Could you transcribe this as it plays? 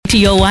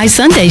TOY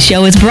Sunday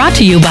Show is brought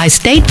to you by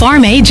State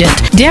Farm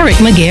agent Derek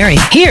McGarry,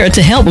 here to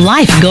help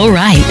life go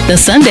right. The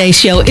Sunday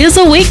Show is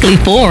a weekly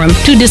forum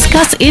to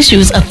discuss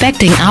issues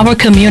affecting our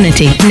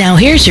community. Now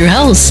here's your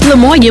hosts,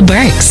 Lamoya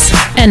Burks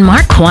and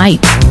Mark White.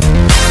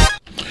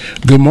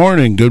 Good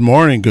morning, good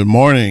morning, good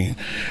morning.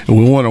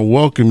 We want to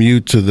welcome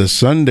you to the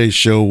Sunday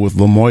Show with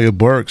Lamoya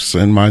Burks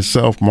and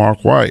myself,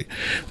 Mark White.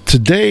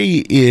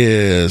 Today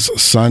is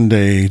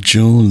Sunday,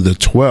 June the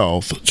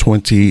 12th,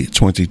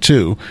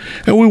 2022,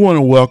 and we want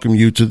to welcome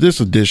you to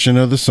this edition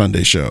of the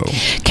Sunday Show.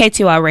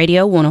 KTOY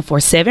Radio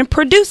 104.7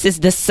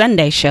 produces the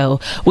Sunday Show.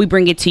 We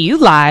bring it to you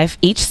live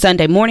each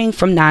Sunday morning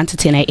from 9 to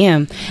 10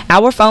 a.m.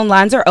 Our phone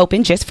lines are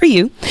open just for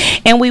you,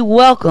 and we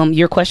welcome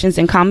your questions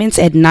and comments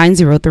at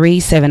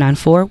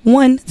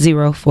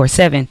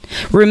 903-794-1047.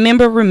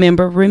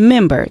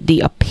 Remember, the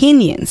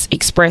opinions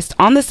expressed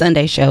on the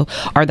Sunday Show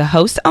are the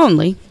host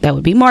only. That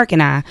would be Mark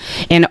and I,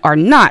 and are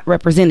not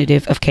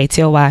representative of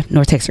KTOY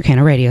nor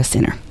Texarkana Radio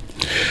Center.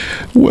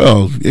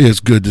 Well, it's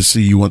good to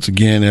see you once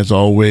again, as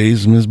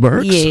always, Ms.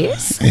 Burks.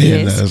 Yes.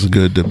 And it's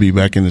good to be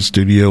back in the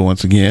studio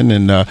once again.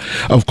 And,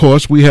 of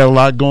course, we had a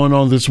lot going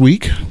on this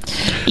week.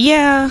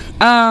 Yeah,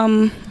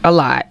 a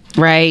lot,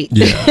 right?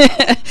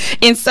 Yeah.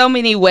 In so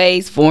many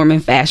ways, form,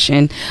 and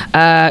fashion.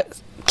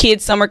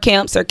 Kids' summer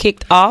camps are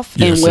kicked off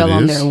and well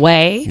on their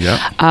way. Yep.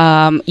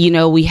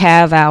 We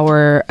have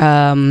our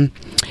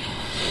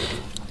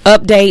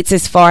updates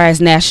as far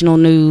as national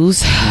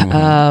news.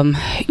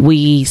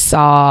 We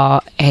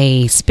saw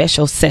a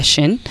special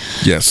session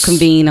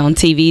convene on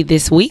TV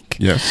this week.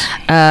 Yes.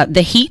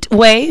 The heat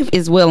wave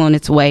is well on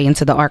its way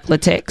into the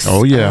Arklatex.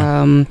 Oh,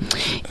 yeah.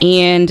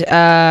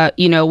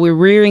 We're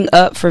rearing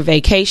up for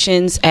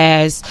vacations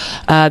as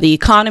the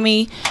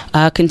economy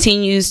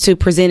continues to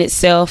present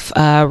itself,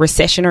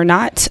 recession or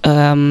not.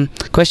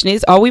 Question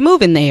is, are we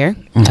moving there?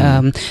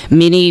 Mm-hmm.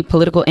 Many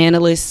political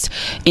analysts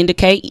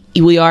indicate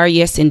we are,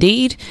 yes,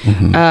 indeed.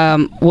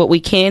 Mm-hmm. What we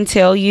can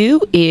tell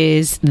you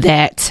is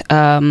that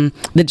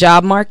the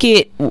job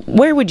market,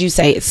 where would you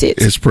say it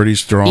sits? It's pretty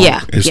strong.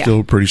 Yeah. It's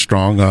still pretty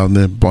strong.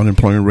 The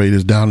unemployment rate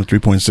is down to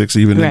 3.6.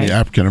 Even in the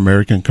African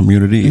American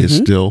community, it's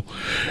still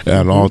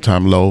at an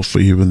all-time low for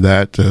even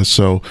that.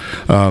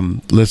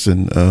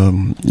 Listen,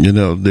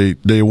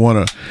 they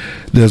want to.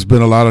 There's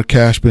been a lot of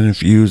cash been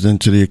infused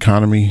into the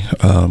economy.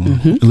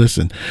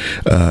 Listen,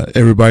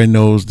 everybody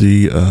knows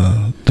the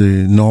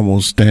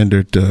normal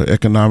standard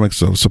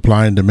economics of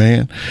supply and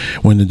demand.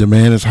 When the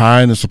demand is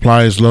high and the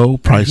supply is low,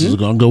 prices are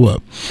going to go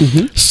up.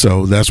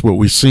 So that's what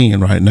we're seeing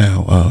right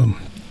now.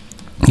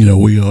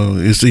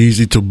 It's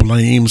easy to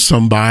blame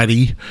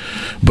somebody,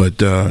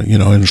 but,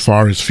 as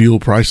far as fuel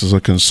prices are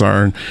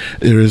concerned,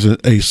 there is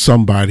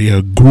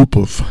a group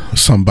of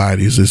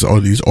somebodies,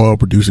 all these oil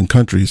producing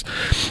countries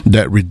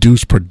that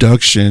reduced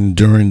production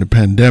during the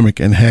pandemic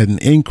and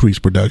hadn't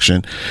increased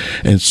production.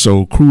 And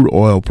so crude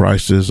oil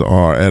prices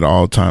are at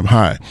all time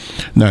high.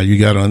 Now you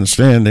got to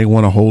understand, they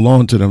want to hold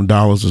on to them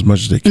dollars as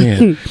much as they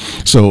can.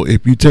 So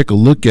if you take a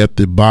look at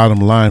the bottom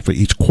line for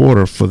each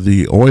quarter for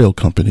the oil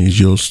companies,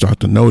 you'll start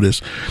to notice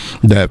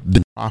that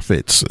the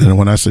profits, and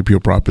when I say pure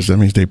profits, that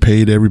means they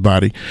paid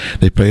everybody,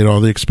 they paid all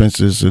the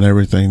expenses and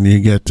everything. You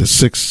get to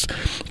 $6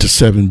 to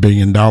 $7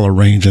 billion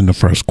range in the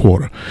first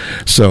quarter.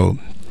 So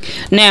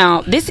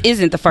now, this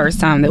isn't the first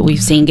time that we've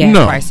seen gas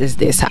prices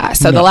this high.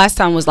 So the last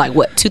time was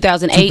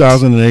 2008?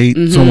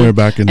 2008, somewhere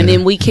back in there. And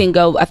then we can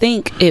go, I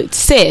think it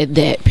said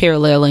that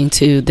paralleling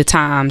to the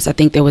times, I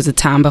think there was a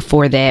time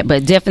before that,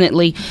 but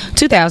definitely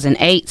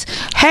 2008.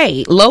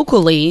 Hey,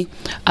 locally,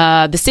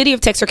 the city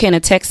of Texarkana,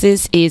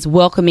 Texas is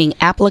welcoming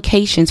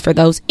applications for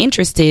those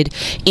interested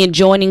in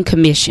joining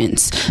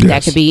commissions. Yes.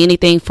 That could be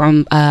anything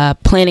from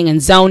planning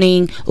and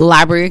zoning,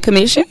 library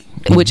commission,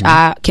 which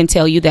I can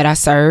tell you that I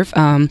serve.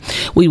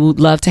 We would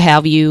love to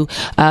have you.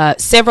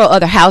 Several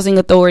other housing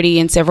authority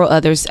and several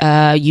others.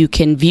 You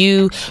can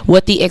view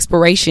what the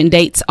expiration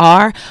dates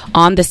are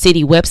on the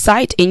city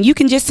website, and you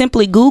can just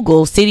simply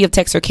Google City of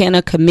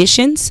Texarkana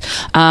commissions.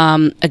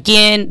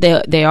 Again,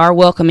 they are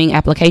welcoming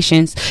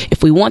applications.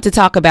 If we want to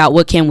talk about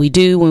what can we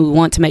do when we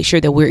want to make sure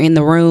that we're in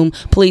the room,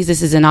 please,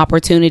 this is an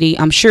opportunity.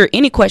 I'm sure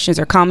any questions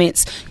or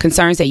comments,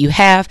 concerns that you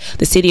have,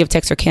 the City of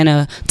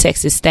Texarkana,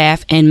 Texas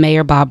staff and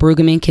Mayor Bob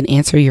Brueggemann can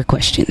answer your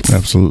questions.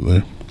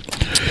 Absolutely.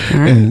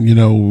 Right.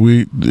 And,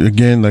 we,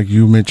 again, like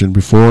you mentioned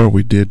before,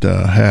 we did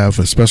have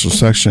a special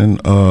session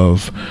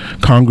of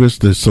Congress,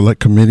 the Select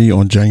Committee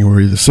on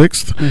January the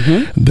 6th.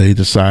 They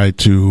decide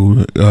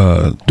to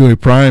do a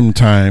prime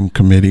time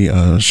committee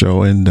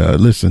show. And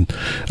listen,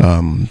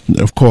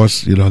 of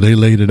course, they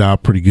laid it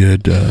out pretty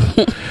good.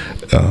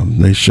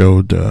 They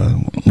showed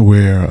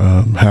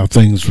how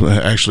things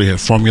actually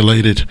have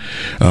formulated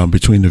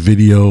between the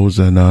videos.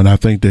 And I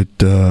think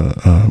that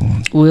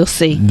we'll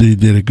see. They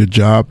did a good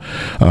job.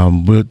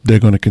 But they're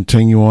going to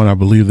continue on. I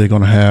believe they're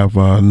going to have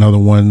another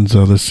ones.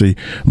 Let's see,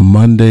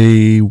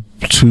 Monday,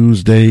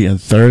 Tuesday,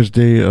 and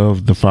Thursday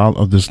of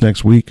this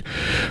next week.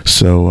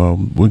 So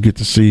we'll get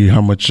to see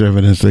how much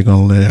evidence they're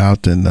going to lay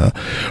out and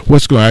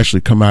what's going to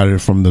actually come out of it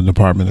from the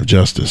Department of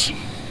Justice.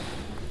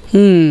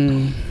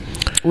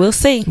 We'll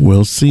see.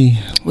 We'll see.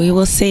 We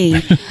will see.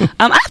 I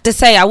have to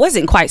say, I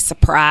wasn't quite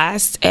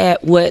surprised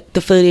at what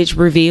the footage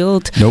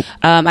revealed. Nope.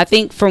 I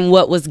think from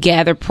what was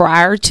gathered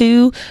prior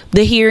to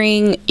the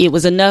hearing, it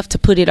was enough to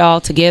put it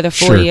all together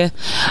for you.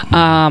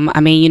 I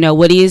mean, you know,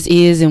 what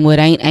is and what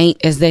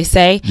ain't, as they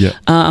say. Yep.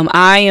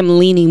 I am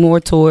leaning more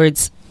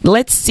towards,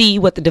 let's see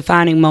what the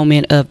defining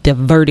moment of the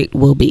verdict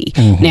will be.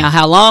 Mm-hmm. Now,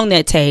 how long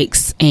that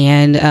takes,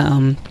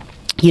 and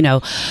you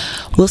know,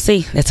 we'll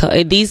see. That's how,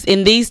 in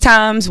these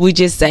times, we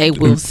just say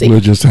we'll see.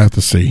 We'll just have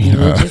to see,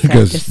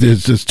 because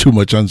there's just too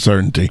much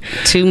uncertainty.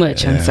 Too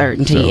much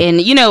uncertainty. So. And,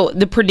 you know,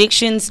 the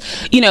predictions,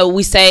 you know,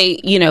 we say,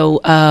 you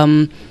know,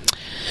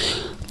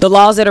 the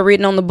laws that are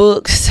written on the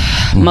books,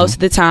 most of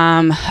the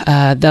time,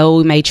 though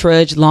we may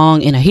trudge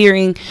long in a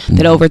hearing,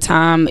 that over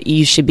time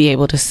you should be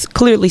able to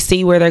clearly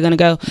see where they're going to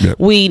go. Yep.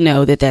 We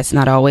know that that's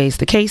not always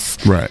the case.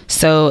 Right.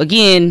 So,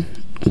 again,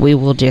 we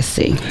will just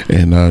see.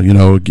 And you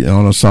know,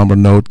 on a somber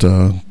note,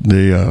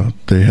 they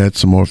had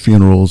some more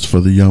funerals for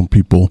the young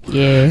people.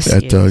 Yes.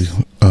 At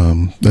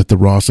the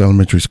Ross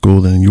Elementary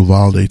School in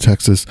Uvalde,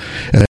 Texas.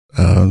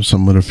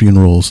 Some of the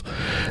funerals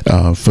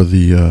for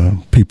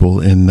the people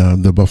in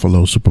the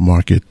Buffalo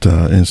supermarket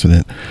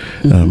incident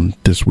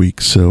this week.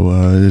 So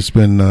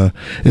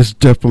it's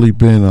definitely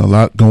been a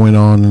lot going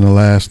on in the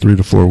last 3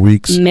 to 4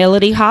 weeks.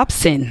 Melody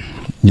Hobson.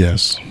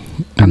 Yes.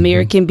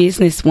 American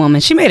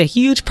businesswoman. She made a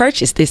huge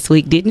purchase this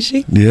week, didn't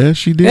she? Yeah,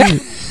 she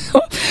did.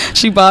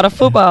 She bought a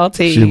football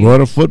team.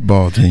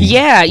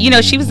 Yeah, you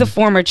know, she was the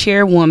former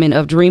chairwoman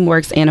of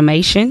DreamWorks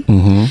Animation.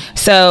 Mm-hmm.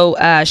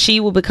 So she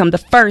will become the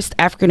first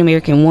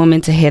African-American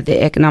woman to head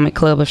the Economic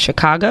Club of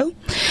Chicago,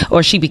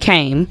 or she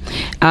became.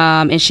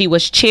 And she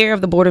was chair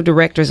of the board of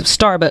directors of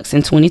Starbucks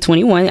in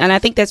 2021. And I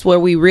think that's where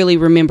we really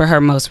remember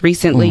her most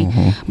recently.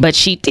 Mm-hmm. But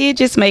she did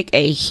just make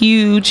a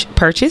huge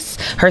purchase.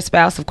 Her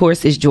spouse, of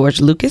course, is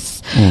George Lucas.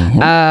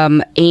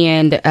 Mm-hmm.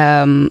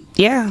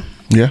 Yeah.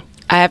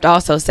 I have to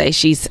also say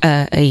she's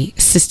a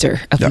sister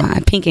of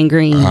mine, pink and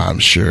green. I'm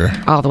sure.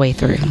 All the way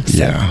through. So.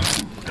 Yeah.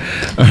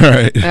 All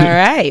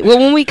right. Well,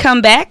 when we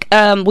come back,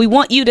 we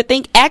want you to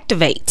think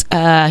Activate.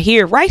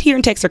 Right here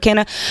in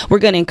Texarkana, we're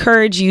going to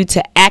encourage you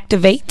to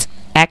activate.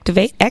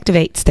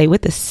 Stay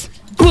with us.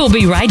 We'll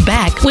be right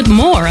back with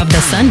more of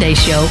The Sunday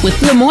Show with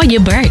Lamoya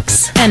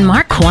Burks and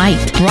Mark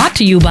White. Brought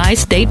to you by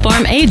State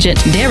Farm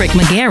agent Derek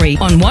McGarry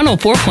on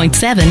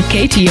 104.7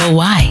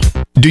 KTOY.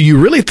 Do you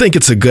really think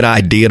it's a good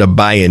idea to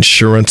buy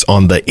insurance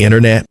on the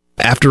internet?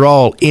 After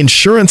all,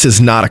 insurance is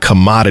not a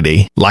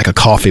commodity like a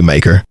coffee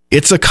maker.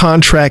 It's a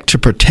contract to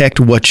protect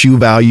what you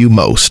value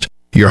most: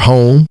 your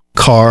home,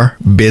 car,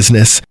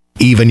 business,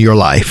 even your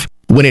life.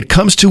 When it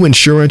comes to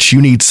insurance,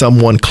 you need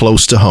someone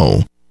close to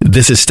home.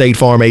 This is State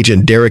Farm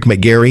agent Derek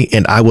McGarry,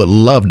 and I would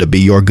love to be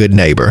your good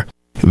neighbor.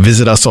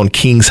 Visit us on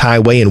Kings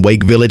Highway in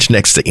Wake Village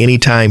next to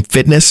Anytime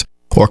Fitness,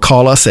 or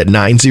call us at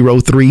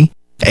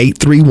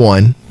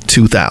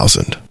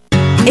 903-831-2000.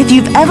 If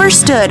you've ever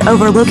stood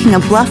overlooking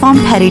a bluff on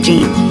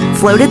Pettigene,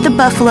 floated the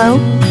Buffalo,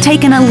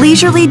 taken a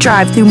leisurely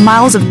drive through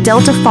miles of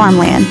Delta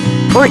farmland,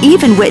 or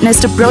even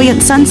witnessed a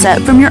brilliant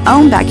sunset from your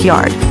own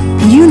backyard,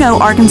 you know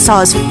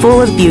Arkansas is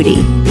full of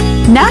beauty.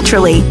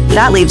 Naturally,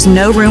 that leaves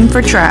no room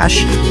for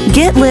trash.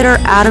 Get litter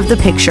out of the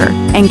picture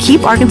and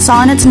keep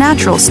Arkansas in its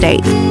natural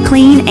state,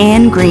 clean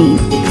and green.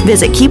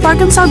 Visit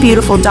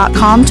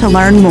KeepArkansasBeautiful.com to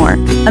learn more.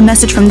 A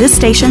message from this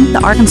station,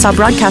 the Arkansas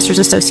Broadcasters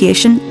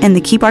Association, and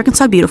the Keep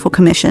Arkansas Beautiful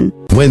Commission.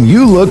 When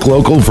you look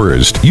local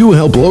first, you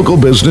help local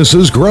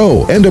businesses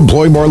grow and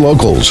employ more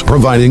locals,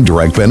 providing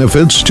direct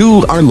benefits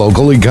to our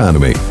local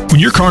economy. When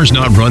your car's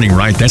not running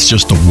right, that's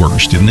just the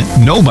worst, isn't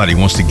it? Nobody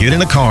wants to get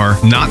in a car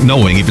not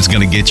knowing if it's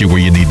going to get you where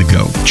you need to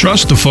go.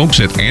 Trust the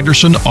folks at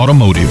Anderson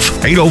Automotive,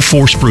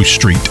 804 Spruce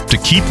Street, to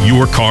keep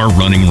your car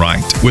running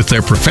right with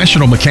their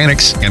professional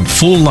mechanics and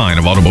full line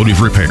of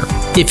automotive repair.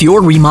 If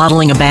you're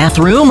remodeling a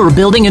bathroom or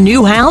building a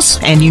new house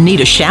and you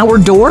need a shower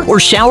door or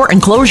shower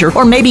enclosure,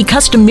 or maybe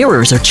custom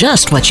mirrors are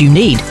just what you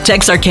need,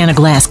 Texarkana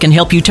Glass can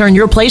help you turn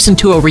your place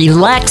into a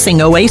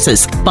relaxing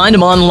oasis. Find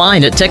them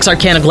online at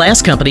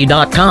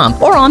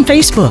TexarkanaGlassCompany.com or on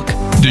Facebook.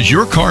 Does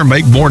your car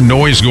make more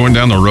noise going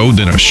down the road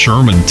than a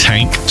Sherman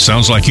tank?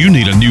 Sounds like you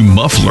need a new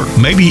muffler,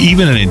 maybe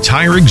even an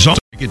entire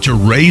exhaust. Get your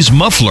Ray's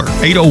Muffler,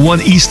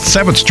 801 East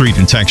 7th Street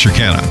in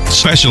Texarkana,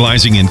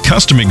 specializing in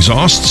custom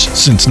exhausts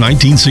since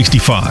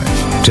 1965.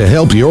 To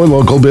help your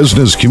local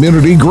business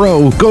community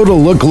grow, go to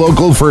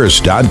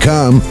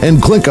looklocalfirst.com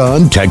and click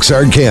on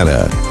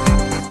Texarkana.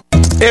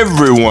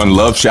 Everyone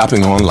loves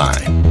shopping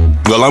online.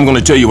 Well, I'm going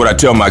to tell you what I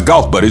tell my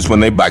golf buddies when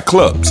they buy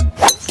clubs.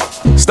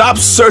 Stop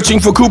searching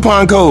for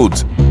coupon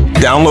codes.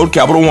 Download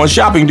Capital One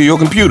Shopping to your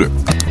computer.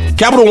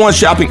 Capital One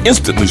Shopping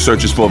instantly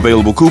searches for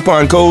available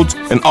coupon codes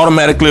and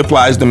automatically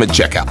applies them at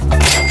checkout.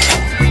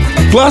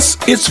 Plus,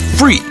 it's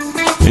free,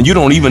 and you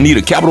don't even need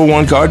a Capital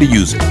One card to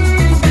use it.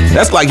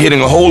 That's like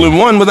hitting a hole in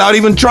one without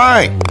even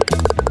trying.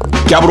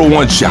 Capital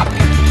One Shopping.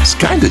 It's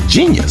kind of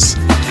genius.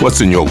 What's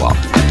in your wallet?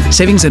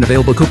 Savings and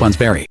available coupons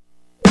vary.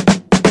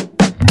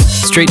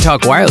 Straight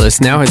Talk Wireless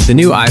now has the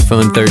new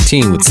iPhone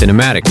 13 with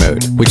cinematic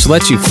mode, which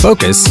lets you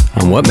focus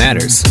on what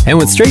matters. And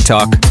with Straight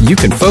Talk, you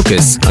can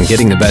focus on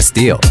getting the best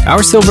deal.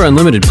 Our Silver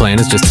Unlimited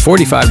plan is just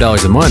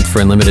 $45 a month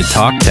for unlimited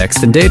talk,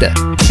 text, and data.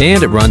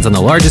 And it runs on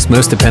the largest,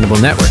 most dependable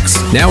networks,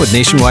 now with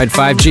nationwide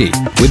 5G.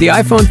 With the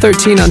iPhone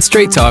 13 on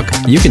Straight Talk,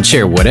 you can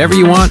share whatever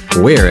you want,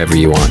 wherever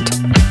you want.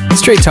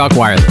 Straight Talk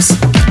Wireless.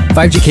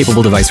 5G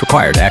capable device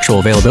required. Actual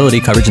availability,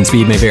 coverage, and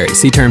speed may vary.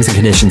 See terms and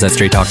conditions at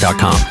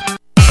straighttalk.com.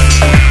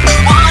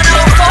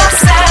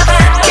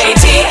 104.7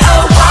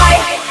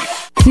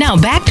 KTOY. Now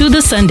back to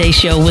the Sunday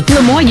Show with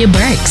Lamoya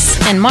Burks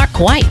and Mark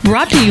White.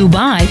 Brought to you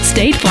by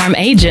State Farm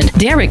agent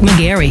Derek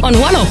McGarry on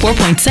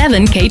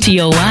 104.7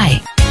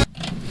 KTOY.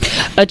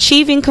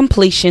 Achieving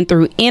completion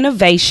through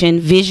innovation,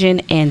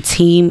 vision, and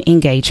team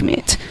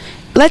engagement.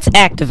 Let's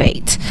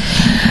activate.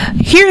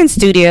 Here in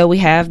studio, we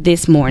have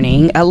this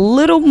morning a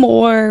little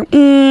more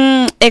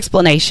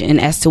explanation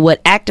as to what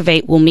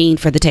activate will mean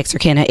for the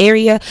Texarkana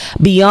area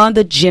beyond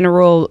the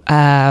general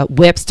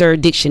Webster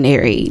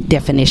Dictionary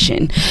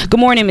definition. Good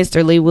morning,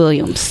 Mr. Lee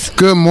Williams.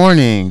 Good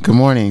morning. Good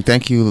morning.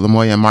 Thank you,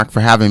 Lamoya and Mark, for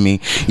having me.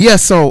 Yeah,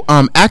 so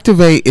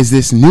Activate is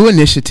this new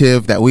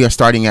initiative that we are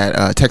starting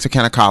at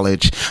Texarkana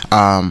College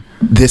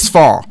this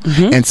fall.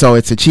 Mm-hmm. And so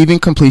it's achieving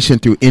completion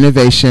through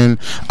innovation,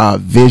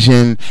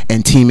 vision,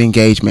 and team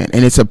engagement.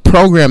 And it's a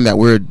program that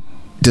we're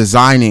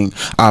designing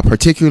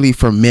particularly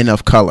for men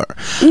of color.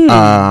 When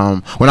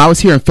I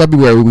was here in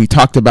February, we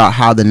talked about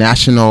how the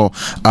national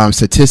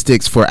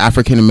statistics for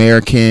African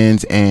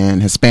Americans and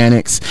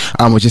Hispanics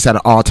was just at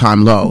an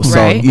all-time low. Right.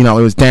 So, you know,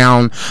 it was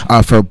down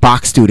for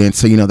Box students,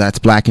 so, you know, that's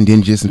Black,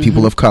 Indigenous, and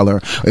people of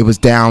color. It was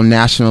down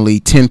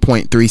nationally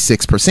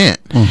 10.36%.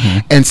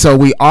 And so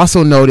we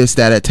also noticed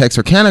that at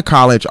Texarkana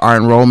College, our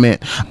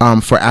enrollment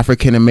for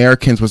African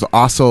Americans was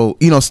also,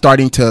 you know,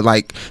 starting to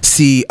like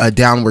see a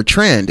downward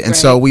trend. And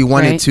so we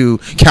wanted to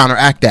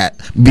counteract that,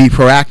 be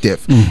proactive.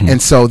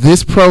 And so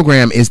this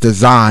program is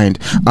designed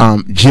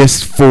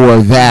just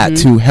for that,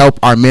 to help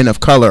our men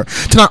of color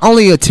to not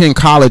only attend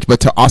college,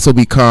 but to also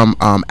become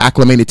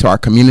acclimated to our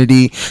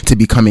community, to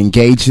become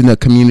engaged in the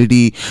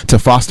community, to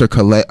foster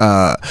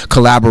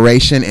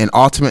collaboration, and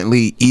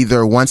ultimately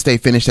either once they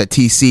finish at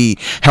TC,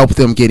 help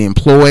them get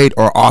employed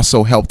or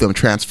also help them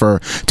transfer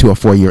to a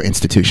four-year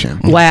institution.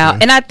 Wow.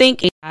 And I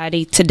think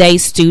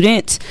today's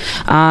student,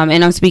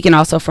 and I'm speaking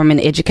also from an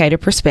educator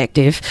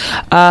perspective,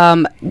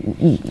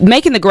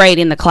 making the grade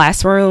in the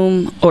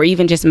classroom or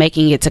even just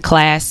making it to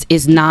class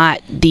is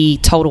not the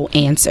total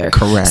answer.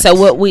 Correct. So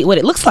what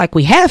it looks like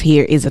we have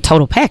here is a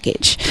total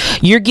package.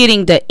 You're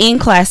getting the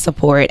in-class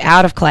support,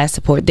 out-of-class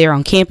support there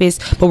on campus,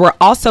 but we're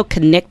also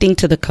connecting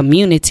to the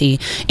community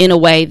in a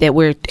way that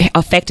we're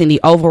affecting the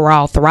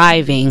overall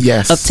thriving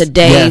of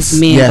today's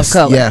men of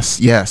color.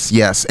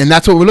 Yes. And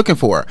that's what we're looking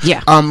for.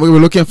 Yeah. We were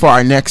looking for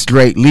our next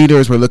great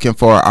leaders. We're looking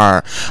for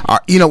our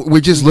you know, we're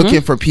just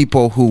looking for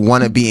people who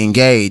want to be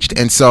engaged.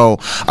 And so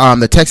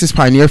the Texas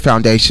Pioneer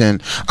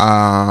Foundation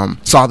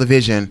saw the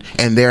vision,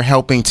 and they're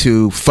helping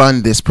to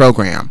fund this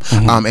program,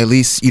 at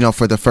least, you know,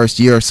 for the first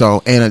year or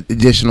so, and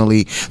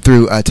additionally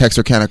through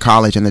Texarkana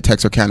College and the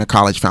Texarkana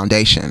College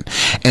Foundation.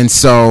 And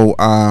so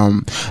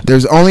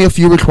there's only a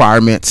few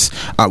requirements.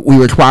 We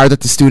require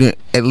that the student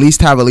at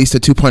least have a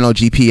 2.0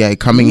 GPA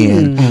coming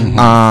in,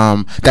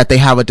 that they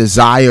have a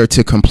desire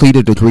to complete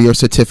a degree or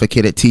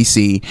certificate at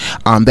TC.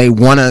 They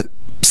want to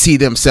see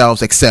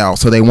themselves excel,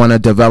 so they want to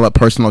develop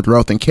personal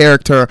growth and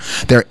character.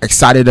 They're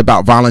excited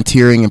about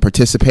volunteering and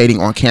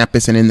participating on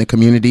campus and in the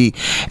community,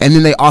 and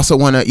then they also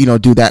want to, you know,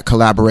 do that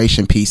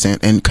collaboration piece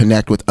and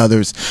connect with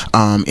others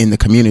in the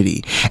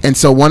community. And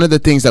so one of the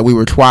things that we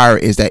require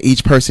is that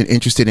each person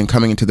interested in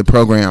coming into the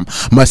program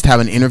must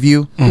have an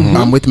interview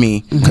with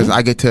me, because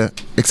I get to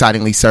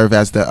excitingly serve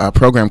as the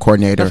program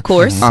coordinator, of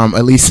course,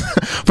 at least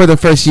for the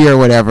first year or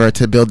whatever,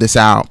 to build this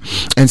out.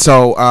 And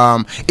so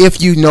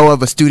if you know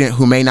of a student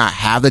who may not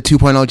have the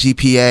 2.0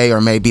 GPA or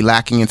may be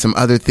lacking in some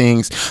other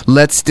things,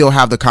 let's still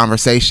have the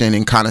conversation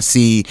and kind of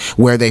see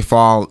where they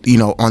fall, you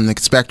know, on the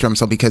spectrum.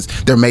 So because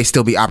there may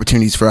still be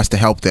opportunities for us to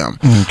help them.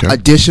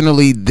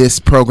 Additionally, this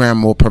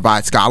program will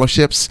provide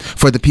scholarships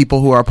for the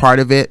people who are a part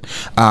of it,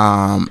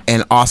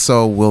 and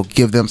also will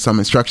give them some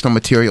instructional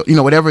material, you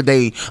know, whatever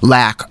they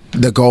lack.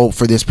 The goal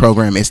for this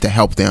program is to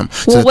help them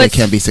so that they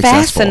can be successful.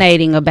 What's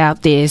fascinating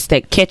about this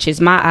that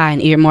catches my eye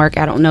and ear, Mark,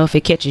 I don't know if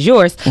it catches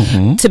yours,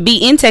 to be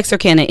in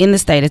Texarkana, in the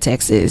state of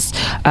Texas,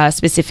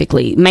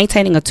 specifically,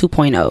 maintaining a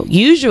 2.0.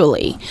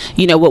 Usually,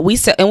 you know, what we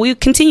and we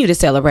continue to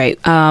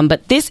celebrate,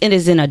 but this it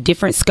is in a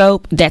different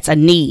scope. That's a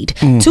need.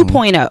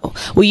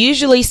 2.0. We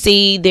usually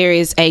see there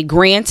is a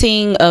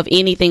granting of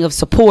anything of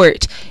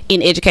support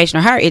in education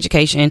or higher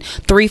education,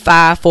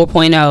 3.5,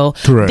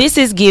 4.0. Correct. This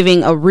is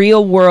giving a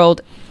real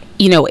world,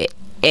 you know,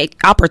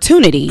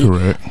 opportunity.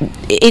 Correct.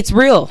 It's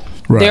real.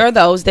 There are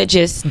those that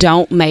just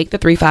don't make the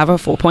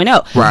 3.5 or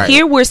 4.0. Right.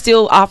 Here we're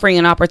still offering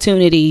an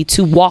opportunity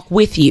to walk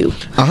with you.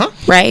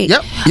 Right.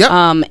 Yep.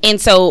 And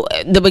so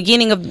the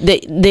beginning of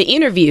the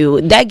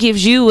interview, that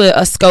gives you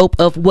a scope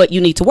of what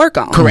you need to work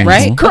on. Correct.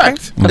 Right.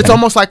 Correct. Okay. It's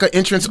almost like an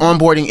entrance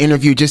onboarding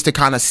interview, just to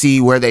kind of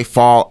see where they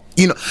fall.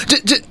 You know,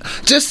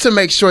 just to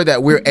make sure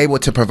that we're able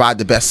to provide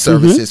the best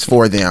services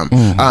for them.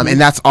 And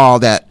that's all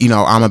that, you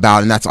know, I'm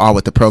about, and that's all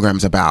what the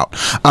program's about.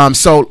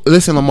 So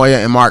listen,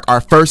 Lamoya and Mark,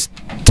 our first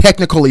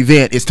technical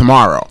event is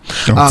tomorrow.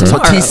 So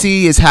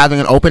TC is having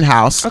an open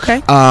house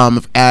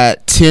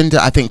at 10 to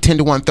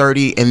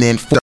 1:30, and then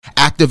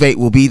Activate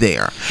will be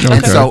there.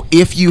 And so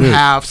if you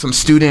have some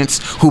students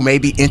who may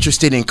be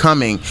interested in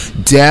coming,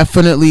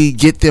 definitely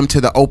get them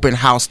to the open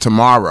house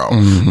tomorrow.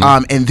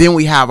 And then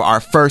we have our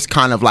first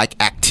kind of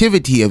like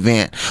activity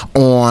event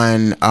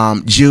on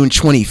June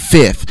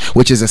 25th,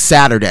 which is a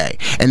Saturday,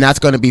 and that's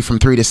going to be from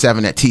 3 to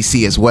 7 at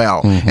TC as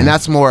well. And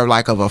that's more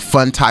like of a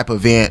fun type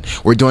event.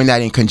 We're doing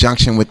that in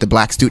conjunction with the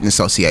Black Student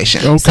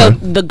Association. So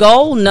the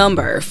goal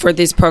number for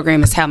this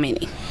program is how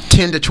many?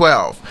 10 to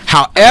 12.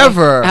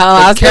 However,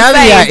 the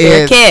caveat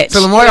is, so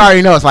Lamoya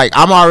already knows, like,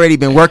 I'm already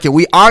been working.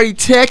 We already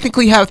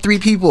technically have 3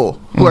 people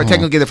who are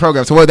technically in the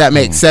program. So what would that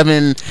make?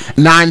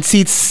 9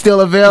 seats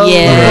still available?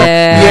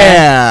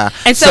 Yeah.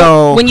 And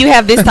so when you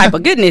have this type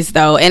of goodness,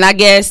 though, and I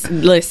guess,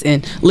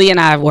 listen, Lee and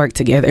I have worked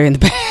together in the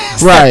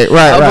past. Right.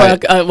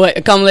 What,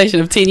 a combination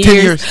of 10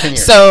 years? 10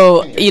 years.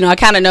 So, you know, I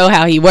kind of know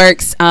how he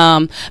works.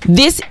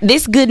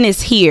 This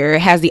goodness here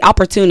has the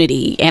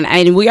opportunity,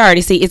 and we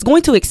already see it's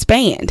going to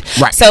expand.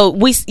 Right. So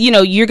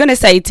you're going to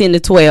say 10 to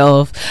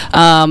 12,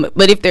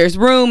 but if there's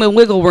room and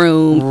wiggle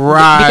room,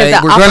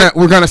 right?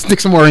 We're gonna stick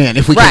some more in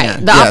if we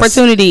can. The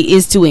opportunity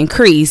is to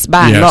increase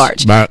by and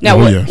large.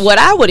 What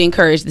I would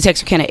encourage the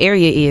Texarkana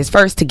area is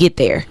first to get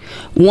there,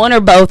 one or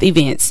both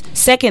events.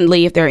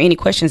 Secondly, if there are any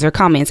questions or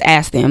comments,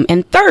 ask them.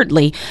 And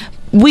thirdly,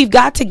 we've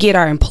got to get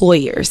our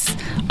employers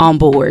on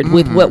board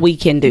with what we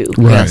can do.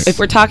 Right. If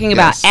we're talking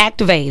about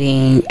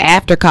activating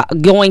after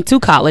going to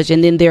college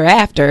and then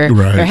thereafter,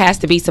 there has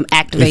to be some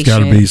activation. It's got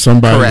to be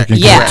somebody that can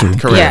go to.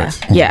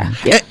 Correct. Yeah.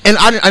 And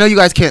I know you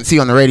guys can't see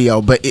on the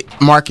radio, but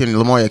Mark and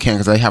Lamoya can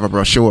because they have a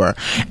brochure.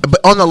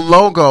 But on the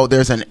logo,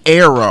 there's an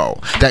arrow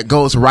that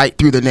goes right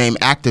through the name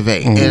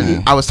Activate.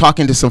 And I was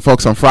talking to some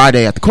folks on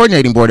Friday at the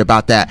coordinating board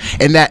about that.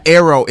 And that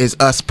arrow is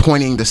us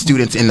pointing the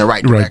students in the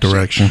right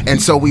direction.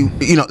 And so we,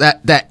 you know,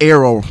 that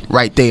arrow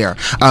right there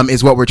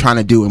is what we're trying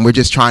to do, and we're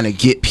just trying to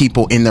get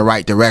people in the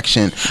right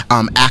direction,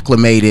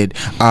 acclimated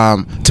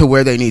to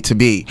where they need to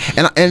be.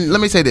 And let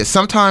me say this: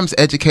 sometimes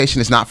education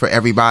is not for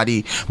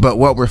everybody, but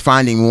what we're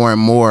finding more and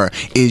more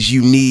is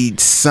you need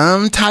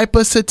some type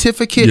of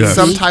certificate,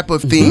 some type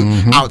of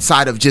thing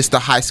outside of just a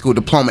high school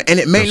diploma,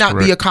 and it may not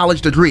be a college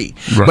degree,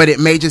 but it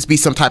may just be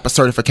some type of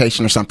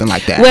certification or something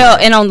like that. Well,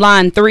 and on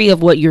line 3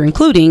 of what you're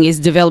including is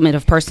development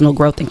of personal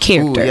growth and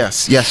character. Ooh,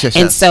 yes.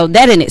 And so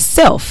that in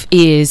itself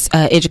is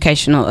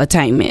educational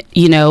attainment,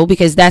 you know,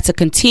 because that's a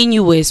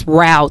continuous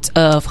route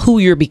of who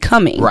you're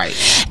becoming. Right.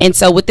 And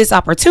so with this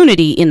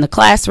opportunity in the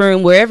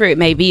classroom, wherever it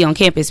may be on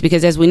campus,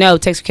 because as we know,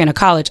 Texarkana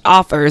College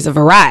offers a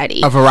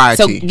variety.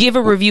 So give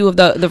a review of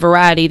the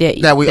variety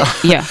that we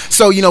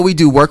So, you know, we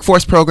do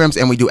workforce programs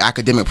and we do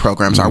academic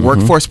programs. Our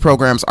workforce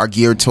programs are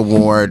geared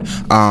toward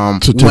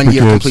 1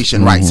 year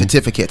completion,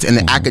 certificates. And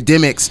the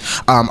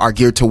academics are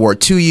geared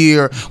toward 2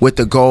 year with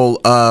the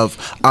goal of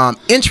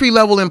entry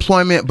level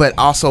employment, but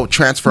also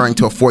transferring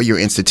to a 4-year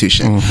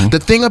institution. The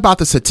thing about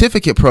the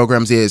certificate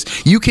programs is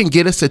you can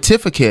get a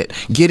certificate,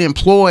 get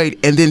employed,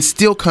 and then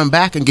still come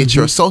back and get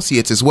your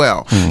associates as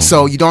well.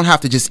 So you don't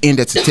have to just end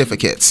at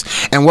certificates.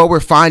 And what we're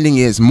finding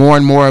is more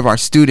and more of our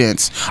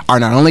students are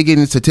not only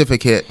getting a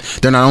certificate,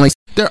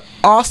 they're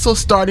also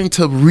starting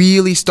to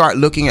really start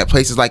looking at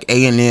places like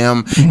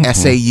A&M,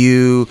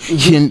 SAU,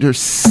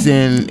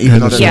 Henderson, even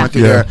though they're going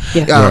through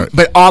there.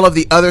 But all of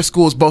the other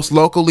schools, both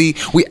locally.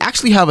 We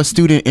actually have a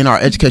student in our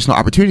Educational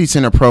Opportunity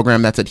Center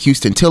program that's at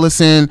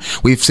Houston-Tillotson.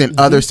 We've sent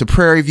others to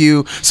Prairie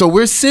View. So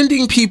we're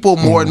sending people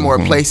more and more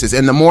places.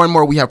 And the more and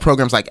more we have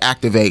programs like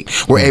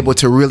Activate, we're able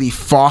to really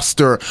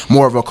foster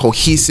more of a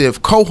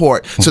cohesive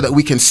cohort so that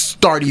we can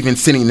start even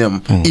sending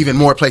them even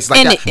more places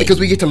like that,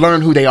 because we get to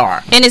learn who they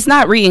are. And it's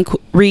not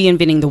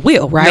reinventing the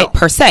wheel, right?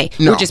 Per se.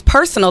 We're just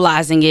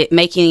personalizing it,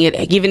 making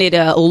it, giving it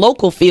a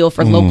local feel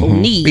for local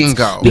needs.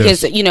 Bingo.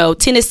 Because, you know,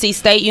 Tennessee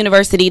State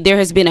University, there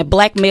has been a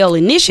Black male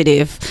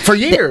initiative. For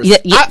years.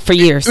 For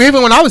years.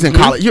 Even when I was in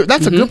college.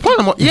 That's a good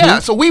point.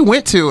 So we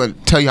went to,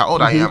 and tell you how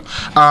old I am.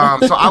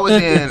 So I was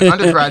in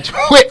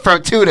undergraduate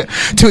from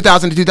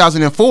 2000 to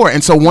 2004.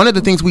 And so one of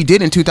the things we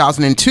did in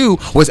 2002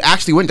 was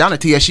actually went down to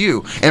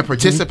TSU and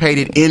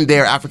participated in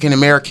their African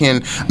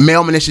American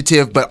Male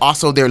Initiative, but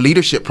also their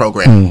leadership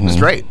program. It was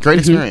great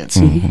experience.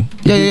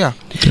 Yeah.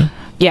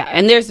 Yeah,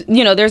 and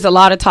there's a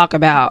lot of talk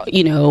about,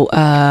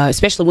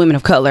 especially women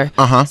of color,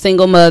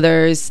 single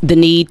mothers, the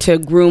need to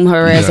groom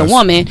her as a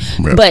woman,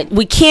 but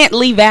we can't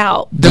leave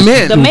out the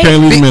men.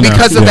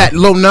 Because of that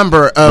low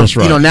number of,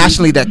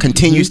 nationally that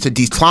continues to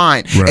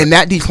decline, and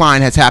that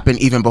decline has happened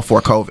even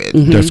before COVID.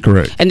 Mm-hmm. That's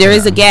correct. And there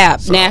is a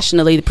gap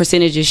nationally, the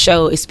percentages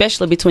show,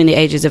 especially between the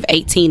ages of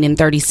 18 and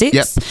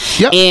 36.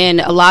 Yep. And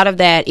a lot of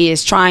that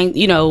is trying,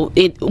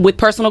 with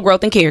personal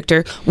growth and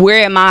character,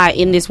 where am I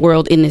in this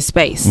world, in this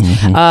space?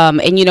 Mm-hmm.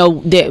 And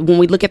when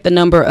we look at the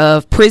number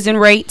of prison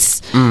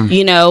rates,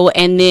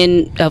 and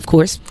then of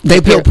course they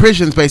build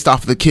prisons based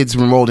off of the kids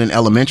enrolled in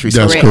elementary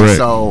school. That's correct.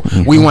 So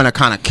we want to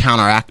kind of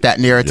counteract that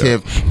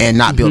narrative and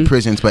not build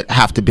prisons, but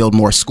have to build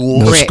more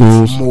schools,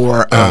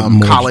 more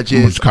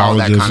colleges, all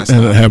that kind of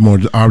stuff, and have more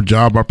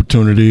job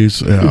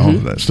opportunities, all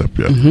of that stuff.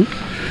 Yeah.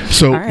 Mm-hmm.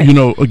 So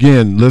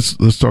again, let's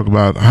talk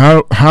about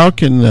how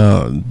can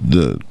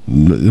the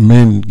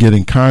men get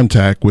in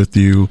contact with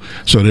you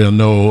so they'll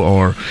know,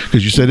 or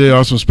because you said there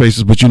are some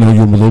spaces, but you're a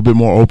little bit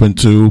more open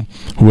to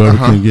whoever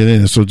can get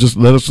in. So just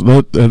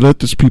let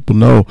these people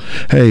know,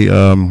 hey,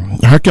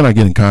 how can I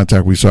get in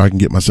contact with you so I can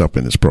get myself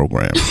in this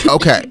program?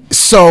 Okay,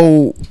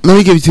 so let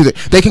me give you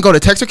they can go to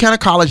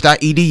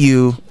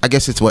texarkanacollege.edu. I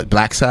guess it's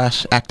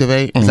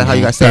 /activate. Is that how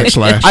you guys say it?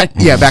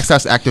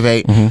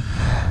 /activate.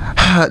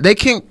 Mm-hmm. They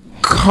can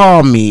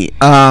call me.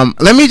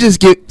 Let me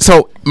just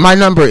so my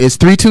number is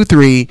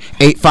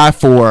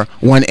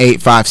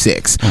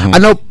 323-854-1856. I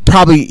know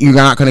probably you're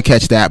not going to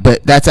catch that,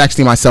 but that's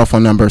actually my cell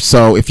phone number.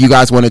 So if you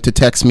guys wanted to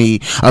text me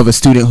of a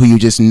student who you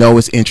just know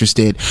is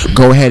interested,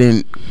 go ahead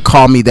and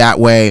call me that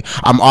way.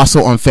 I'm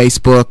also on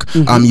Facebook.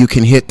 You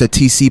can hit the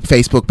TC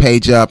Facebook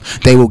page up.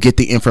 They will get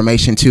the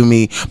information to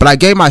me. But I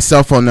gave my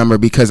cell phone number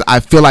because I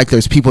feel like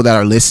there's people that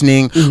are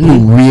listening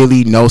who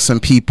really know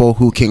some people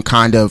who can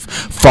kind of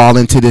fall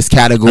into this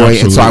category.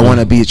 Absolutely. And so I want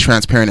to be as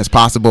transparent as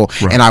possible,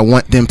 and I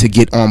want them to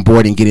get on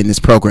board and get in this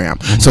program.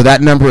 So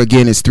that number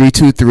again is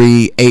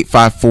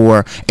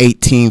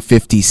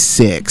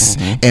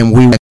 323-854-1856, and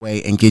we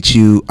way and get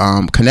you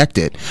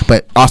connected.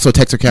 But also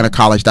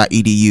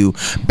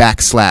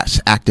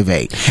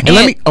texarkanacollege.edu/activate. And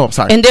let me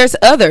sorry. And there's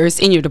others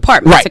in your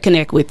department to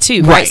connect with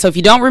too, right? So if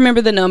you don't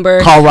remember the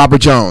number, call Robert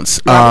Jones.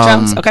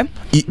 Okay.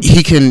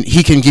 He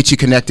can get you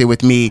connected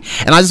with me.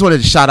 And I just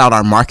wanted to shout out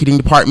our marketing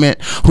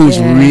department, who's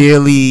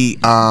really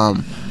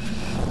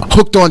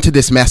hooked onto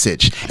this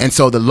message. And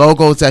so the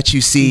logos that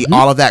you see,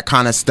 all of that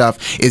kind of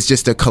stuff is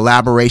just a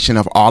collaboration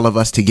of all of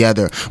us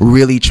together,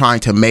 really trying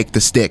to make the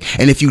stick.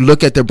 And if you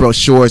look at the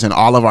brochures and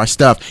all of our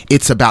stuff,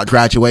 it's about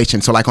graduation.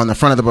 So like on the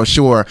front of the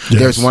brochure,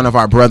 there's one of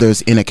our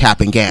brothers in a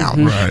cap and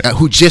gown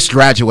who just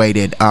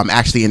graduated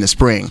actually in the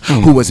spring,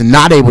 who was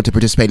not able to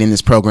participate in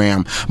this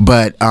program,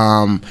 but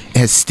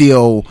has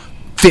still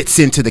fits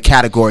into the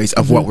categories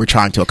of what we're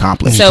trying to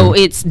accomplish. So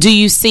it's, do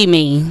you see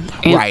me?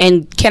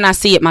 And can I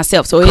see it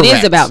myself? So it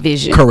is about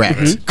vision.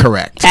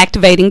 Correct.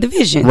 Activating the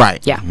vision. Right.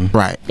 Yeah.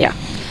 Right. Yeah.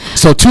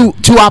 So two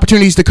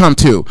opportunities to come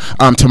to.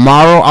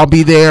 Tomorrow I'll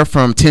be there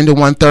from 10 to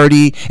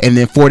 1:30, and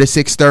then 4 to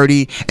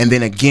 6:30, and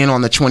then again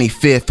on the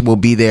 25th we'll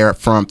be there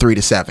from 3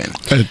 to 7.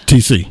 At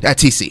TC.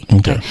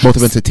 Okay. Both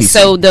of us at TC.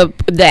 So the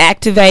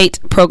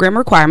Activate program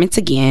requirements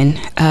again,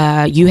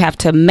 you have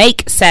to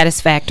make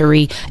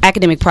satisfactory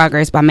academic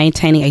progress by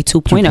maintaining a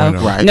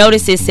 2.0. Right.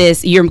 Notice it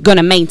says you're going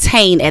to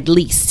maintain at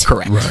least.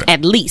 Correct. Right.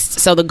 At least.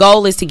 So the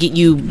goal is to get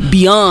you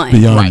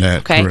beyond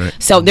that. Okay.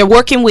 Correct. So they're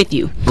working with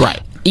you. Right.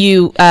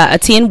 You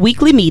attend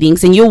weekly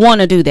meetings, and you'll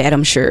want to do that,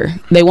 I'm sure.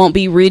 They won't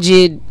be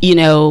rigid,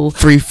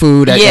 Free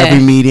food at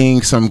every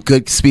meeting, some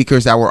good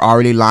speakers that we're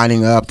already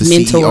lining up. The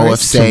CEO of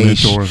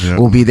Sage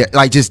will be there.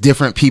 Like just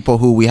different people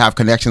who we have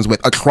connections with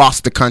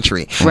across the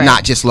country,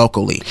 not just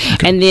locally.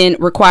 Okay. And then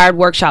required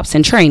workshops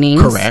and trainings.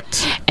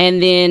 Correct.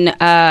 And then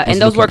and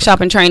those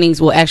workshop and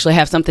trainings will actually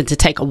have something to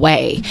take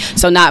away.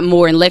 So not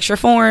more in lecture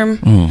form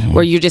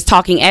where you're just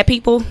talking at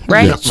people,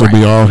 right? Yeah, so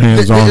be all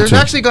hands on. There's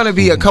actually going to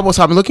be a couple.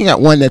 So I'm looking at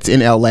one that's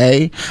in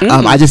LA.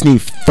 I just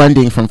need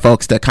funding from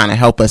folks that kind of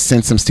help us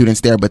send some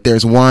students there. But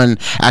there's one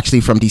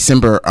actually from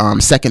December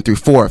 2nd through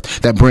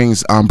 4th that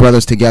brings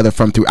brothers together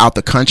from throughout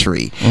the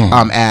country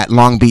at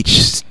Long Beach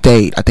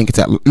State. I think it's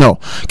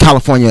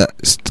California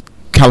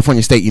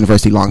State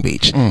University, Long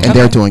Beach, and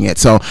they're doing it.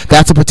 So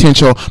that's a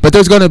potential, but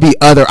there's going to be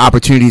other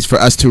opportunities for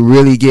us to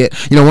really get,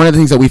 one of the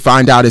things that we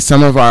find out is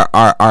some of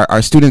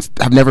our students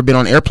have never been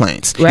on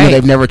airplanes. Right.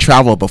 They've never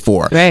traveled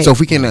before. Right. So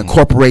if we can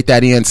incorporate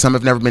that in, some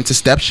have never been to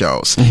step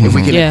shows. If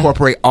we can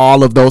incorporate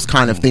all of those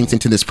kind of things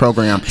into this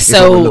program, is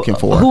what we're looking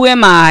for. Who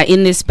am I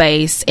in this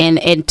space,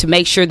 and to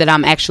make sure that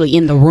I'm actually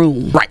in the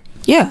room? Right.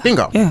 Yeah.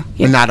 Bingo. Yeah.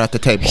 And not at the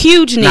table.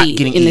 Huge need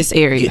in this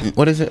area.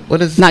 What is it?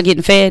 Not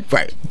getting fed?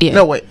 Right. Yeah.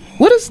 No, wait.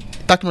 What does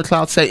Dr.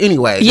 McLeod say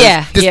anyway?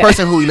 This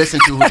person who we listen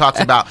to who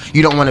talks about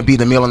you don't want to be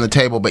the meal on the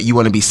table, but you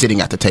want to be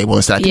sitting at the table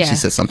instead. I think she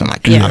said something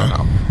like that. I don't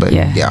know. But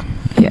yeah.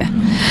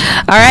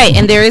 All right.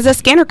 And there is a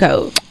scanner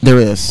code. There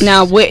is.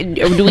 Now,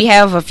 do we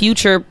have a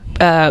future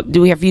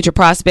future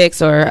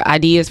prospects or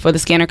ideas for the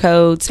scanner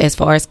codes as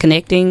far as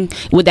connecting?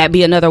 Would that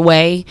be another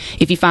way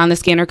if you find the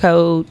scanner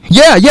code?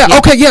 Yeah.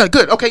 Okay, yeah,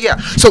 good. Okay, yeah.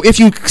 So if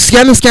you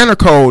scan the scanner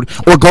code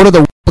or go to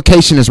the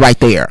application is right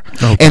there.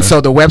 Okay. And so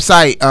the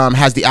website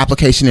has the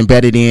application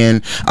embedded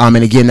in, and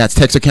again, that's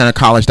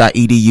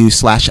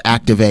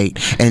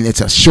texarkanacollege.edu/activate, and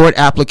it's a short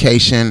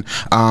application,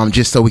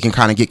 just so we can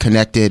kind of get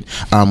connected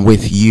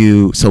with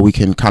you, so we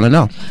can kind of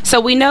know.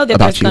 So we know that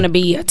there's going to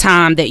be a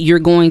time that you're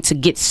going to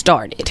get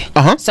started.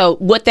 So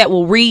what that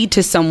will read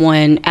to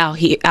someone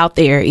out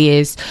there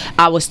is,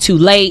 I was too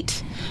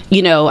late.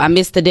 I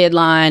missed the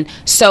deadline.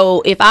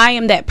 So if I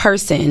am that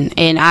person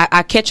and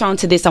I catch on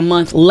to this a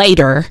month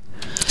later,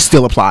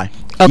 still apply.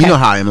 Okay. You know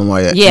how I am,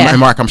 Lamoya. Yeah. And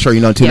Mark, I'm sure you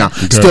know too now.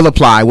 Okay. Still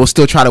apply. We'll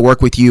still try to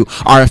work with you.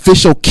 Our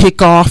official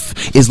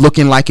kickoff is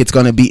looking like it's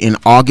going to be in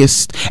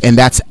August, and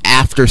that's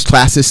after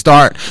classes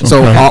start. Okay.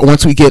 So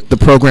once we get the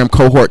program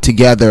cohort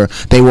together,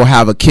 they will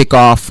have a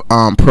kickoff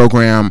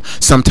program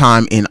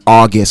sometime in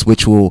August,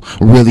 which will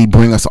really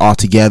bring us all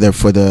together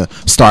for the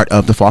start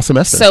of the fall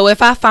semester. So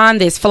if I find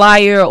this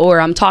flyer,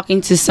 or I'm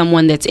talking to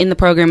someone that's in the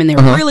program and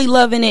they're really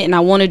loving it and I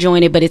want to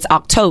join it, but it's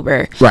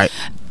October. Right.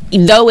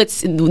 Though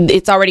it's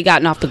already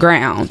gotten off the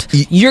ground,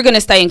 you're going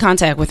to stay in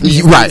contact with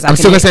me. Right. I'm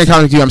still going to stay in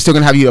contact with you. I'm still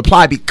going to have you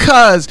apply,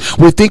 because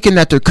we're thinking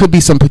that there could be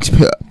some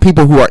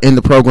people who are in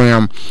the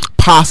program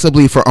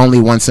possibly for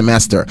only one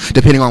semester,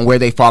 depending on where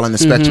they fall in the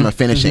spectrum of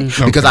finishing.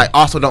 Because I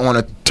also don't want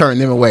to turn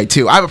them away,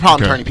 too. I have a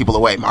problem turning people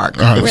away, Mark.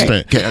 I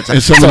understand.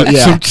 And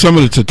some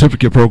of the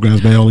certificate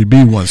programs may only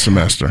be one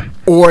semester.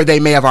 Or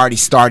they may have already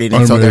started,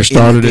 and so they're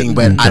starting,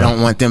 but I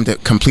don't want them to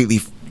completely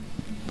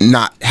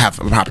not have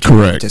an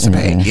opportunity to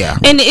participate. Yeah.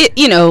 And it,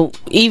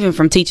 even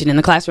from teaching in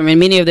the classroom and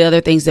many of the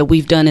other things that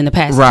we've done in the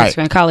past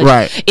in college,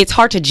 it's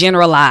hard to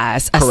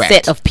generalize a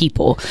set of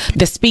people.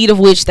 The speed of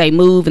which they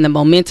move and the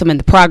momentum and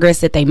the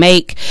progress that they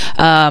make,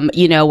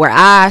 where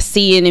I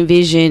see and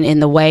envision in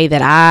the way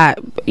that I,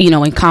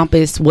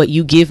 encompass what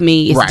you give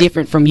me is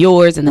different from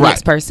yours and the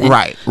next person.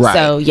 Right.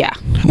 So, yeah.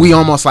 We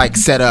almost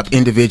set up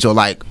individual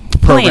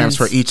programs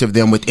for each of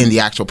them within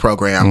the actual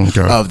program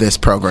of this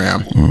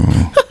program.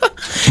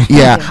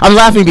 Yeah, I'm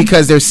laughing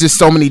because there's just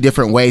so many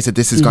different ways that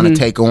this is going to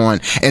take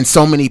on, and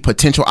so many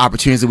potential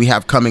opportunities that we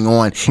have coming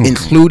on,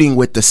 including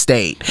with the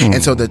state.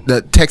 And so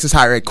the Texas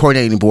Higher Ed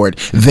Coordinating Board,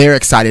 they're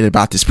excited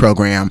about this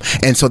program.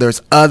 And so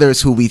there's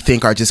others who we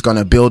think are just going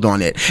to build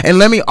on it. And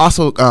let me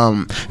also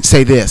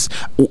say this.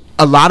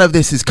 A lot of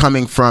this is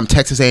coming from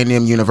Texas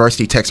A&M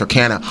University,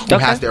 Texarkana, who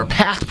has their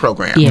PATH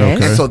program.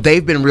 And so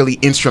they've been really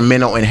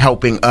instrumental in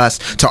helping us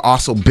to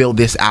also build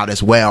this out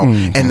as well.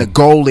 And the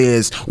goal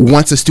is,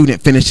 once a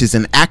student finishes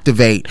an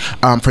Activate,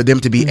 for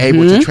them to be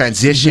able to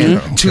transition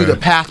to the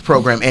PATH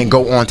program and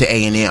go on to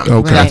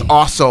A&M. That's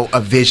also a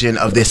vision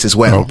of this as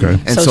well.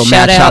 And so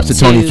mad shouts to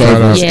Tony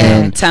Favors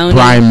and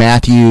Brian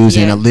Matthews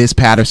and Liz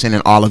Patterson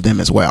and all of them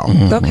as well.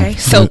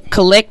 So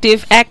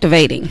collective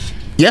activating.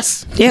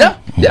 Yes. Yeah.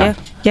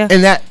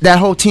 And that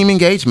whole team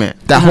engagement,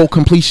 that whole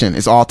completion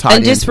is all tied in.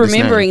 And just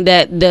remembering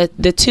that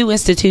the two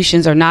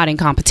institutions are not in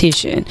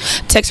competition.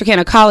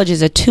 Texarkana College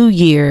is a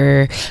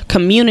 2-year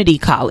community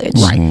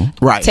college.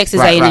 Right. Texas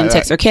A&M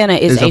Texarkana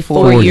is a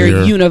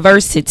 4-year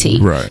university.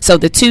 So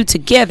the two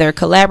together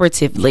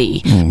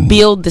collaboratively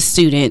build the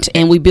student,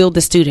 and we build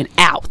the student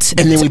out.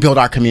 And then we build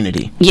our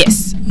community.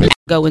 Yes.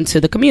 Go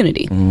into the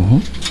community.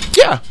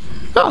 Yeah.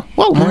 Oh,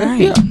 well, Mark. Right.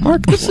 Yeah,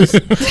 Mark. This is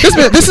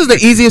the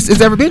easiest it's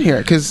ever been here,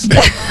 because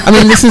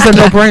this is a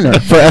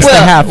no-brainer for us to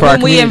have for our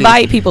community. When we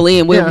invite people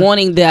in, we're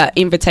wanting the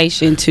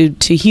invitation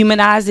to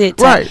humanize it,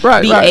 to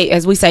be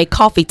as we say,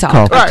 coffee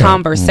talk, a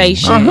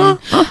conversation.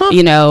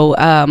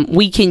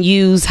 We can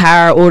use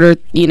higher order,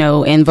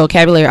 and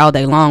vocabulary all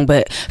day long,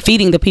 but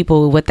feeding the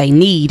people what they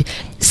need,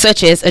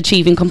 such as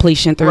achieving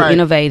completion through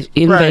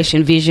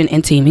innovation, vision,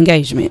 and team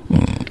engagement.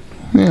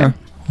 Yeah.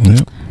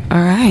 All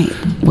right.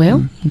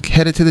 Well,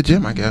 headed to the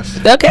gym, I guess.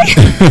 Okay.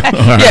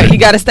 You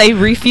got to stay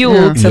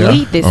refueled to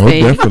lead this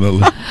thing.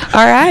 Definitely.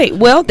 All right.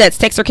 Well, that's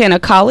Texarkana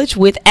College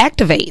with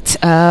Activate,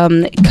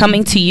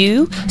 coming to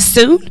you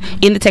soon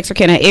in the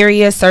Texarkana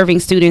area, serving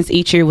students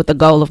each year with the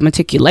goal of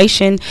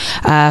matriculation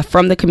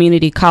from the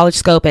community college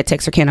scope at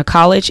Texarkana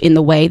College in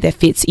the way that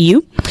fits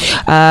you.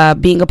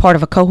 Being a part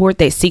of a cohort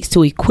that seeks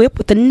to equip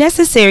with the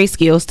necessary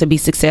skills to be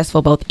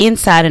successful both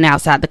inside and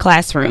outside the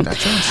classroom.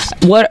 That's us.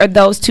 What are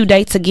those 2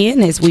 dates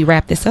again as we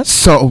wrap this up?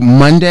 So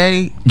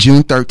Monday,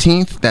 June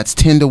 13th, that's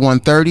 10 to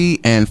 1:30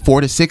 and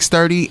 4 to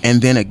 6:30,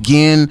 and then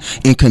again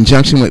in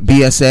conjunction with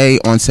BSA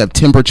on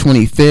September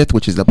 25th,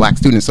 which is the Black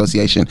Student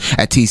Association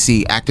at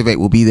TC. Activate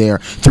will be there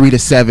 3 to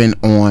 7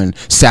 on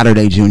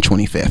Saturday, June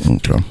 25th.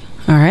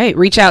 All right.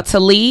 Reach out to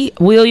Lee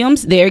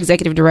Williams, their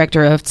Executive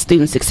Director of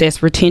Student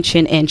Success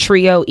Retention and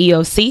TRIO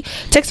EOC,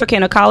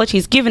 Texarkana College.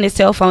 He's given his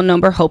cell phone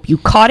number. Hope you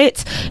caught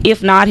it.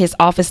 If not, his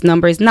office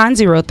number is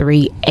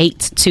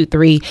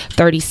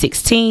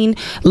 903-823-3016.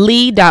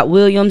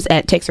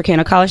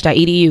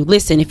 Lee.williams@texarkanacollege.edu.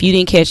 Listen, if you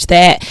didn't catch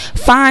that,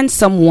 find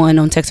someone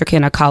on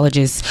Texarkana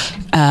College's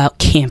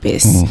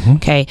campus.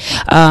 Okay.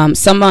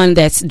 Someone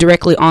that's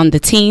directly on the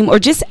team, or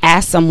just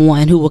ask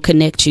someone who will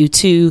connect you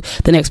to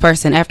the next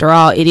person. After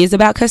all, it is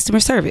about customer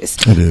service.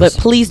 But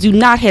please do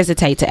not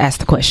hesitate to ask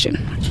the question.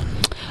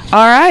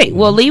 All right.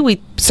 Well, Lee,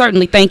 we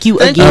certainly thank you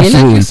again. Absolutely.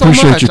 Thank you so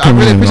appreciate much. you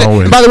coming in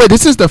always. By the way,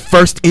 this is the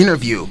first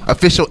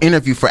official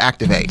interview for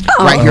Activate,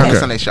 right here on the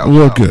Sunday Show.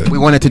 Well, good. We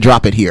wanted to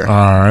drop it here.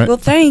 All right. Well,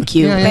 thank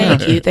you.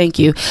 Thank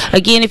you.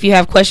 Again, if you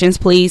have questions,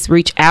 please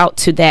reach out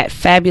to that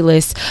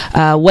fabulous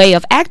way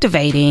of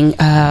activating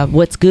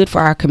what's good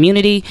for our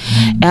community.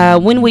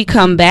 When we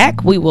come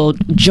back, we will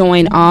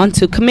join on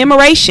to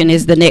commemoration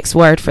is the next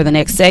word for the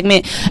next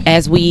segment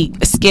as we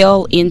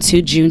scale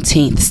into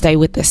Juneteenth. Stay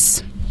with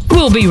us.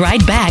 We'll be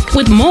right back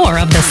with more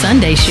of The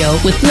Sunday Show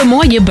with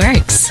Lamoya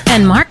Burks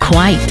and Mark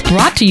White.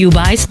 Brought to you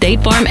by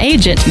State Farm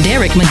agent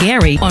Derek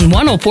McGarry on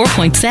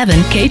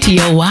 104.7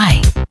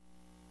 KTOY.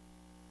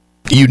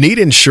 You need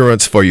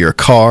insurance for your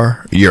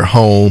car, your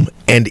home,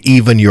 and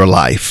even your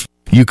life.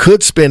 You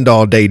could spend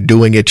all day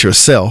doing it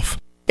yourself,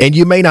 and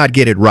you may not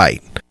get it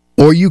right.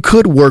 Or you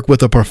could work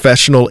with a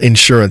professional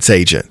insurance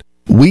agent.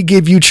 We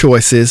give you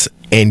choices,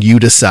 and you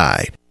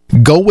decide.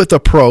 Go with a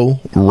pro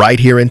right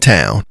here in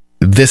town.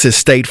 This is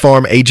State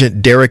Farm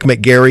agent Derek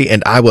McGarry,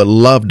 and I would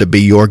love to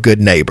be your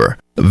good neighbor.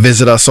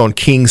 Visit us on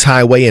Kings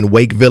Highway in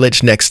Wake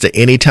Village next to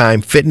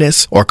Anytime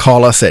Fitness, or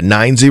call us at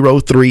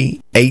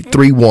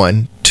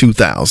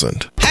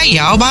 903-831-2000. Hey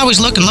y'all, by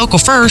always looking local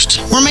first,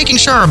 we're making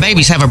sure our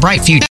babies have a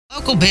bright future.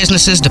 Local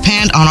businesses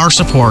depend on our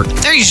support.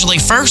 They're usually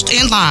first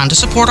in line to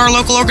support our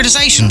local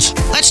organizations.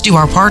 Let's do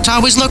our part to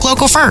always look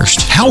local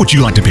first. How would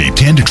you like to pay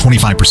 10 to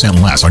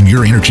 25% less on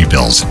your energy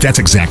bills? That's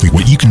exactly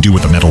what you can do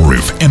with a metal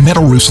roof. And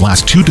metal roofs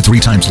last 2 to 3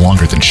 times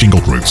longer than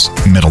shingled roofs.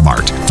 Metal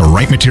Mart, the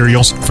right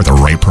materials for the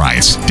right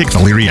price. Take the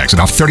Leary exit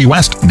off 30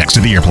 West next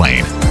to the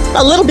airplane.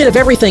 A little bit of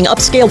everything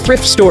upscale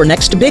thrift store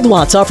next to Big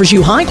Lots offers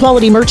you high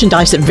quality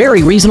merchandise at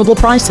very reasonable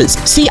prices.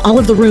 See all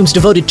of the rooms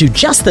devoted to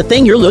just the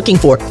thing you're looking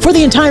for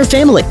the entire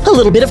family. A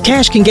little bit of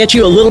cash can get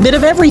you a little bit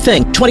of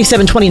everything.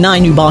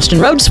 2729 New Boston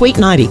Road, Suite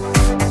 90.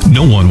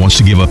 No one wants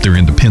to give up their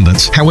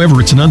independence.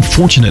 However, it's an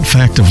unfortunate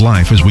fact of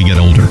life as we get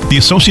older. The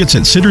associates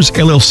at Sitters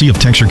LLC of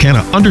Texarkana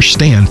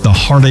understand the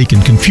heartache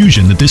and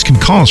confusion that this can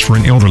cause for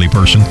an elderly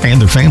person and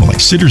their family.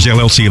 Sitters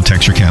LLC of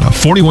Texarkana,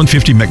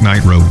 4150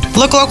 McKnight Road.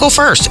 Look local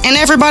first, and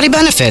everybody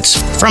benefits.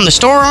 From the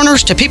store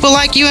owners to people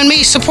like you and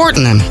me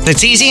supporting them.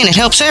 It's easy and it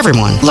helps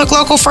everyone. Look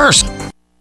local first.